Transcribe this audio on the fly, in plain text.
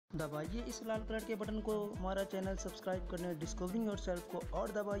दबाइए इस लाल कलर के बटन को हमारा चैनल सब्सक्राइब करने, डिस्कवरिंग योरसेल्फ को,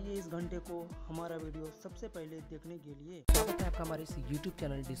 और दबाइए इस घंटे को हमारा वीडियो सबसे पहले देखने के लिए। स्वागत है आपका हमारे इस YouTube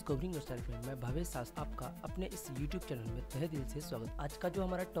चैनल डिस्कवरिंग योरसेल्फ में। मैं भवेश सास आपका अपने इस YouTube चैनल में तहे दिल से स्वागत। आज का जो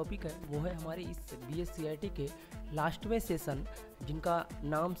हमारा टॉपिक है वो है हमारे इस BS-CIT के लास्टवें सेशन जिनका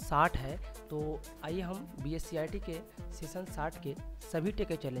नाम 60 है। तो आइए हम BS-CIT के सेशन 60 के सभी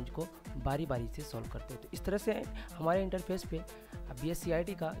टेके चैलेंज को बारी बारी से सॉल्व करते हैं। तो इस तरह से हमारे इंटरफेस पे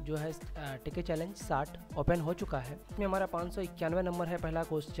BS-CIT का जो है टेके चैलेंज 60 ओपन हो चुका है। इसमें हमारा 591 नंबर है पहला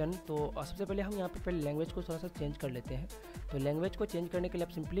क्वेश्चन। तो सबसे पहले हम यहाँ पे पहले लैंग्वेज को थोड़ा सा चेंज कर लेते हैं। तो लैंग्वेज को चेंज करने के लिए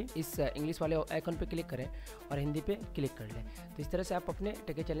आप सिंपली इस इंग्लिश वाले आइकन पे क्लिक करें और हिंदी पे क्लिक कर लें। तो इस तरह से आप अपने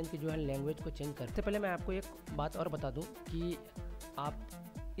टेके चैलेंज की जो है लैंग्वेज को चेंज करते। सबसे पहले मैं आपको एक बात और बता दूँ कि आप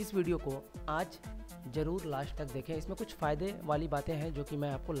इस वीडियो को आज ज़रूर लास्ट तक देखें। इसमें कुछ फ़ायदे वाली बातें हैं जो कि मैं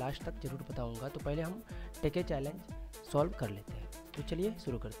आपको लास्ट तक ज़रूर बताऊंगा। तो पहले हम टेके चैलेंज सॉल्व कर लेते हैं। तो चलिए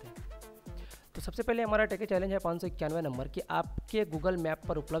शुरू करते हैं। तो सबसे पहले हमारा टेके चैलेंज है 591 नंबर कि आपके गूगल मैप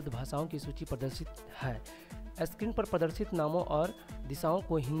पर उपलब्ध भाषाओं की सूची प्रदर्शित है। स्क्रीन पर प्रदर्शित नामों और दिशाओं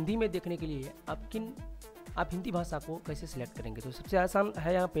को हिंदी में देखने के लिए आप हिंदी भाषा को कैसे सिलेक्ट करेंगे। तो सबसे आसान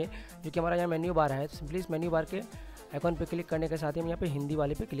है यहाँ पे जो कि हमारा यहाँ मेन्यू बार है। तो सिंपली इस मेन्यू बार के आइकॉन पे क्लिक करने के साथ ही हम यहाँ पे हिंदी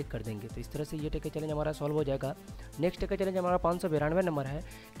वाले पे क्लिक कर देंगे। तो इस तरह से ये टेके चैलेंज हमारा सॉल्व हो जाएगा। नेक्स्ट टेके चैलेंज हमारा 592 नंबर है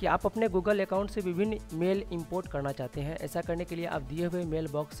कि आप अपने गूगल अकाउंट से विभिन्न मेल इंपोर्ट करना चाहते हैं। ऐसा करने के लिए आप दिए हुए मेल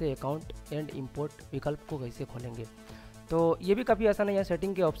बॉक्स से अकाउंट एंड इंपोर्ट विकल्प को कैसे खोलेंगे। तो ये भी काफ़ी आसान है। यहाँ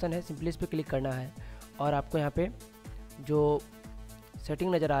सेटिंग के ऑप्शन है, सिंपली इस पर क्लिक करना है और आपको यहाँ पे जो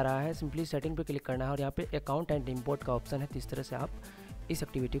सेटिंग नज़र आ रहा है सिंपली सेटिंग पे क्लिक करना है और यहाँ पे अकाउंट एंड इंपोर्ट का ऑप्शन है। तो इस तरह से आप इस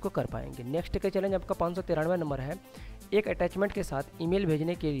एक्टिविटी को कर पाएंगे। नेक्स्ट के चैलेंज आपका 593 नंबर है। एक अटैचमेंट के साथ ईमेल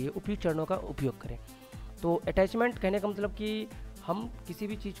भेजने के लिए उपयुक्त चरणों का उपयोग करें। तो अटैचमेंट कहने का मतलब कि हम किसी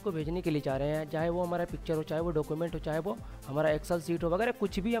भी चीज़ को भेजने के लिए चाह रहे हैं, चाहे वो हमारा पिक्चर हो, चाहे वो डॉक्यूमेंट हो, चाहे वो हमारा एक्सेल सीट हो वगैरह,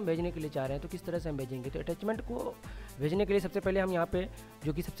 कुछ भी हम भेजने के लिए चाह रहे हैं तो किस तरह से हम भेजेंगे। तो अटैचमेंट को भेजने के लिए सबसे पहले हम यहाँ पे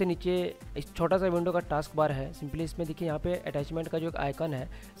जो कि सबसे नीचे इस छोटा सा विंडो का टास्क बार है, सिंपली इसमें देखिए यहाँ पे अटैचमेंट का जो एक आइकन है,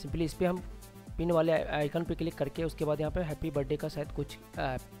 सिंपली इस पर हम पिन वाले आइकन पे क्लिक करके उसके बाद यहाँ पे हैप्पी बर्थडे का शायद कुछ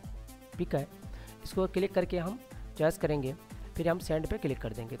पिक है, इसको क्लिक करके हम चॉइस करेंगे, फिर हम सेंड पे क्लिक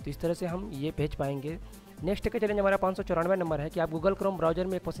कर देंगे। तो इस तरह से हम ये भेज पाएंगे। नेक्स्ट का चैलेंज हमारा 594 नंबर है कि आप गूगल क्रोम ब्राउजर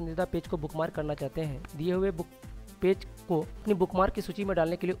में एक पसंदीदा पेज को बुकमार्क करना चाहते हैं। दिए हुए पेज को अपनी बुकमार्क की सूची में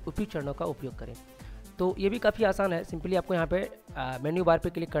डालने के लिए उपयुक्त चरणों का उपयोग करें। तो ये भी काफ़ी आसान है। सिंपली आपको यहाँ पे मेन्यू बार पे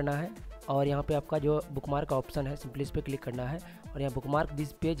क्लिक करना है और यहाँ पे आपका जो बुकमार्क का ऑप्शन है सिंपली इस पर क्लिक करना है और यहाँ बुकमार्क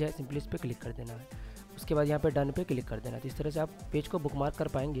दिस पेज है, सिंपली इस पर क्लिक कर देना है। उसके बाद यहाँ पे डन पे क्लिक कर देना है। तो इस तरह से आप पेज को बुकमार्क कर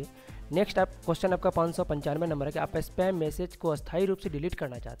पाएंगे। नेक्स्ट क्वेश्चन आपका 595 नंबर है कि आप स्पैम मैसेज को अस्थायी रूप से डिलीट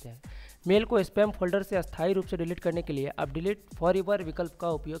करना चाहते हैं। मेल को स्पैम फोल्डर से अस्थायी रूप से डिलीट करने के लिए आप डिलीट फॉर एवर विकल्प का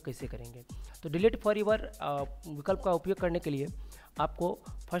उपयोग कैसे करेंगे। तो डिलीट फॉर एवर विकल्प का उपयोग करने के लिए आपको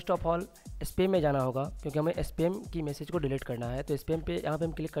फर्स्ट ऑफ ऑल स्पैम में जाना होगा, क्योंकि हमें स्पैम की मैसेज को डिलीट करना है। तो स्पैम पे यहाँ पे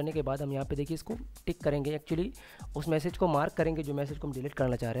हम क्लिक करने के बाद हम यहाँ पे देखिए इसको टिक करेंगे, एक्चुअली उस मैसेज को मार्क करेंगे जो मैसेज को हम डिलीट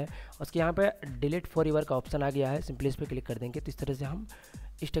करना चाह रहे हैं। उसके यहाँ पे डिलीट फॉर एवर का ऑप्शन आ गया है, सिंपली इस पर क्लिक कर देंगे। तो इस तरह से हम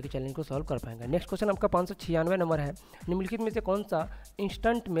इस टेके चैलेंज को सॉल्व कर पाएंगे। नेक्स्ट क्वेश्चन आपका 596 नंबर है। निम्नलिखित में से कौन सा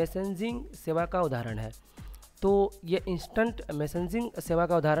इंस्टेंट मैसेजिंग सेवा का उदाहरण है। तो ये इंस्टेंट मैसेजिंग सेवा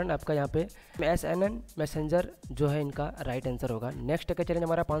का उदाहरण आपका यहाँ पे SNN मैसेंजर जो है इनका राइट आंसर होगा। नेक्स्ट का चैलेंज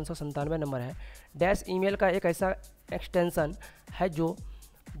हमारा 597 नंबर है। डैश ईमेल का एक ऐसा एक्सटेंशन है जो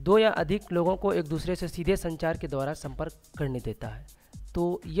दो या अधिक लोगों को एक दूसरे से सीधे संचार के द्वारा संपर्क करने देता है।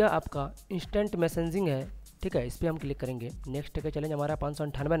 तो यह आपका इंस्टेंट मैसेजिंग है, ठीक है, इस पर हम क्लिक करेंगे। नेक्स्ट का चैलेंज हमारा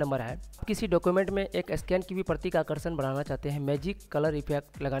 598 नंबर है। किसी डॉक्यूमेंट में एक स्कैन की भी प्रति का आकर्षण बढ़ाना चाहते हैं। मैजिक कलर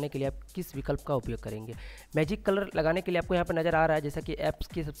इफेक्ट लगाने के लिए आप किस विकल्प का उपयोग करेंगे। मैजिक कलर लगाने के लिए आपको यहाँ पे नज़र आ रहा है जैसा कि ऐप्स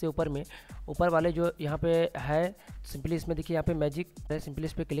के सबसे ऊपर में ऊपर वाले जो यहाँ पे है, सिंपली इसमें देखिए यहाँ पे मैजिक है, सिंपली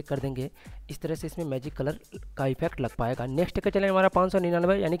इस पर क्लिक कर देंगे। इस तरह से इसमें मैजिक कलर का इफेक्ट लग पाएगा। नेक्स्ट का चैलेंज हमारा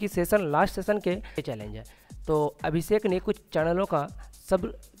 599 यानी कि सेशन लास्ट सेशन के चैलेंज है। तो अभिषेक ने कुछ चैनलों का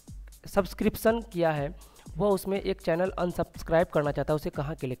सब्सक्रिप्शन किया है, वो उसमें एक चैनल अनसब्सक्राइब करना चाहता है, उसे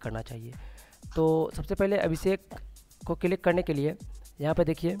कहाँ क्लिक करना चाहिए। तो सबसे पहले अभिषेक को क्लिक करने के लिए यहाँ पे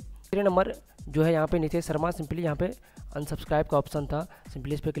देखिए तीसरे नंबर जो है यहाँ पे नीचे शर्मा, सिंपली यहाँ पे अनसब्सक्राइब का ऑप्शन था,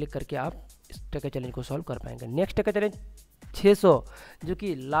 सिंपली इस पर क्लिक करके आप इस टेके चैलेंज को सॉल्व कर पाएंगे। नेक्स्ट टेके चैलेंज 600 जो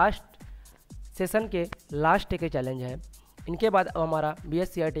कि लास्ट सेशन के लास्ट टेके चैलेंज है। इनके बाद हमारा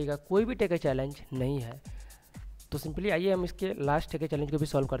BS-CIT का कोई भी टेके चैलेंज नहीं है। तो सिंपली आइए हम इसके लास्ट टेके चैलेंज को भी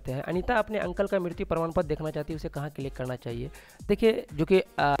सॉल्व करते हैं। अनीता अपने अंकल का मृत्यु प्रमाण पत्र देखना चाहती है, उसे कहाँ क्लिक करना चाहिए। देखिए जो कि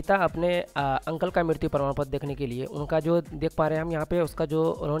अनीता अपने अंकल का मृत्यु प्रमाण पत्र देखने के लिए उनका जो देख पा रहे हैं हम यहाँ पे उसका जो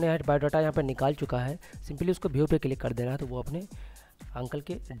उन्होंने बायोडाटा यहाँ पे निकाल चुका है, सिंपली उसको व्यू पे क्लिक कर देना है तो वो अपने अंकल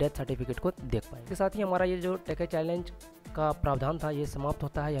के डेथ सर्टिफिकेट को देख पाएंगे। इसके साथ ही हमारा ये जो टेके चैलेंज का प्रावधान था ये समाप्त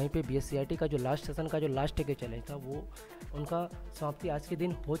होता है यहीं पे। BS-CIT का जो लास्ट सेशन का जो लास्ट डे के चैलेंज था वो उनका समाप्ति आज के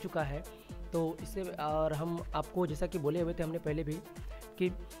दिन हो चुका है। तो इससे और हम आपको जैसा कि बोले हुए थे हमने पहले भी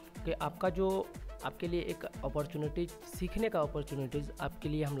कि आपका जो आपके लिए एक अपॉर्चुनिटीज़, सीखने का अपॉर्चुनिटीज़ आपके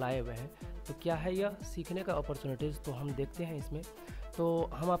लिए हम लाए हुए हैं। तो क्या है यह सीखने का अपॉर्चुनिटीज़, तो हम देखते हैं इसमें। तो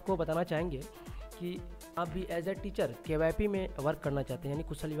हम आपको बताना चाहेंगे कि आप भी एज ए टीचर KYP में वर्क करना चाहते हैं, यानी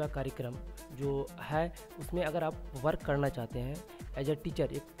कुशल विवाह कार्यक्रम जो है उसमें अगर आप वर्क करना चाहते हैं एज ए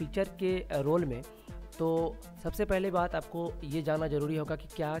टीचर, एक टीचर के रोल में, तो सबसे पहले बात आपको ये जानना ज़रूरी होगा कि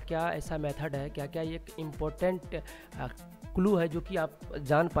क्या क्या ऐसा मेथड है, क्या क्या एक इम्पोर्टेंट क्लू है जो कि आप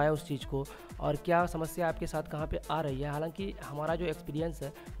जान पाए उस चीज़ को, और क्या समस्या आपके साथ कहाँ पे आ रही है। हालांकि हमारा जो एक्सपीरियंस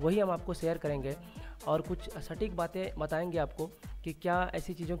है वही हम आपको शेयर करेंगे और कुछ सटीक बातें बताएंगे आपको कि क्या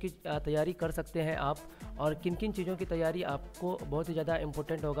ऐसी चीज़ों की तैयारी कर सकते हैं आप, और किन किन चीज़ों की तैयारी आपको बहुत ही ज़्यादा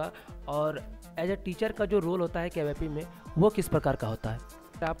इम्पोर्टेंट होगा, और एज ए टीचर का जो रोल होता है KYP में वो किस प्रकार का होता है।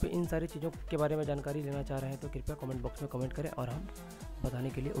 अगर आप इन सारी चीज़ों के बारे में जानकारी लेना चाह रहे हैं तो कृपया कमेंट बॉक्स में कमेंट करें और हम बताने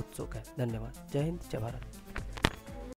के लिए उत्सुक हैं। धन्यवाद। जय हिंद, जय भारत।